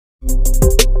Hi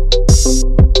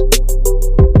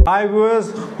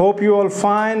viewers, hope you all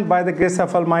fine by the grace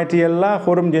of Almighty Allah.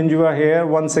 Khuram Janjua here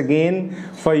once again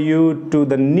for you to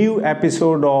the new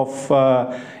episode of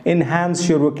Enhance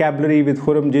Your Vocabulary with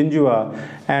Khuram Janjua,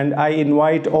 and I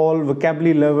invite all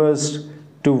vocabulary lovers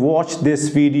to watch this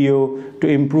video to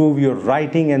improve your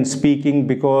writing and speaking,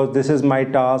 because this is my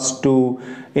task to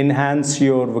enhance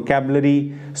your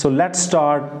vocabulary. So let's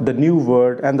start the new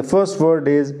word, and the first word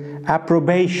is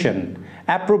approbation.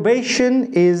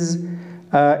 Approbation is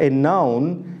a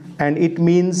noun and it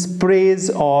means praise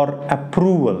or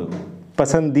approval.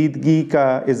 Pasandidgi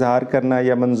ka izhar karna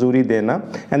ya manzuri dena.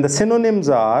 And the synonyms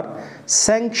are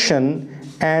sanction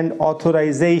and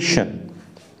authorization.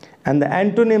 And the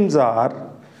antonyms are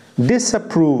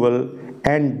disapproval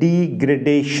and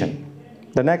degradation.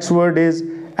 The next word is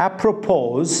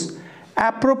apropos.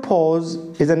 Apropos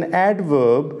is an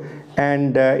adverb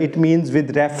and it means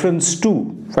with reference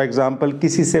to. For example,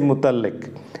 kisi se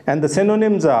mutallik. And the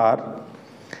synonyms are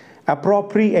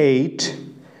appropriate,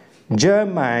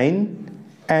 germane,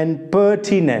 and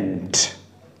pertinent.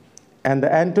 And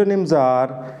the antonyms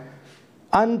are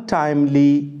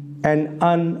untimely and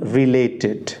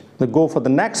unrelated. We go for the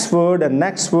next word, and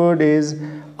next word is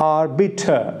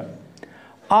arbiter.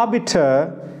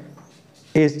 Arbiter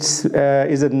is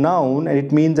a noun and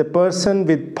it means a person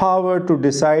with power to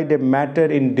decide a matter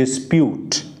in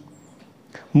dispute.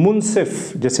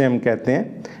 Munsif जैसे हम कहते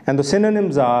हैं. And the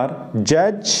synonyms are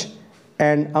judge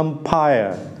and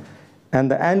umpire.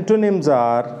 And the antonyms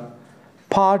are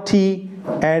party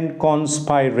and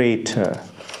conspirator.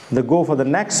 The go for the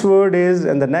next word is,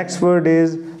 and the next word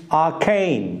is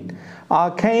arcane.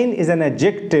 Arcane is an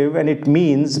adjective and it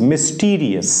means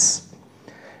mysterious.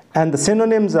 And the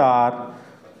synonyms are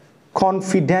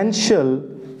confidential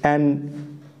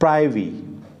and privy.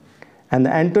 And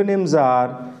the antonyms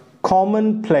are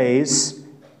commonplace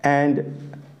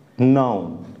and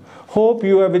noun. Hope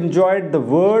you have enjoyed the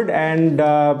word and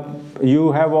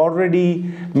you have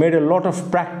already made a lot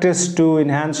of practice to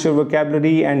enhance your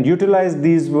vocabulary and utilize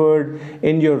these words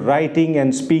in your writing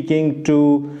and speaking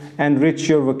to enrich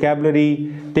your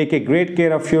vocabulary. Take a great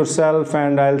care of yourself,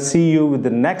 and I'll see you with the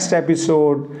next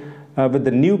episode with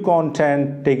the new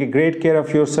content. Take a great care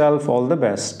of yourself. All the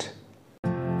best.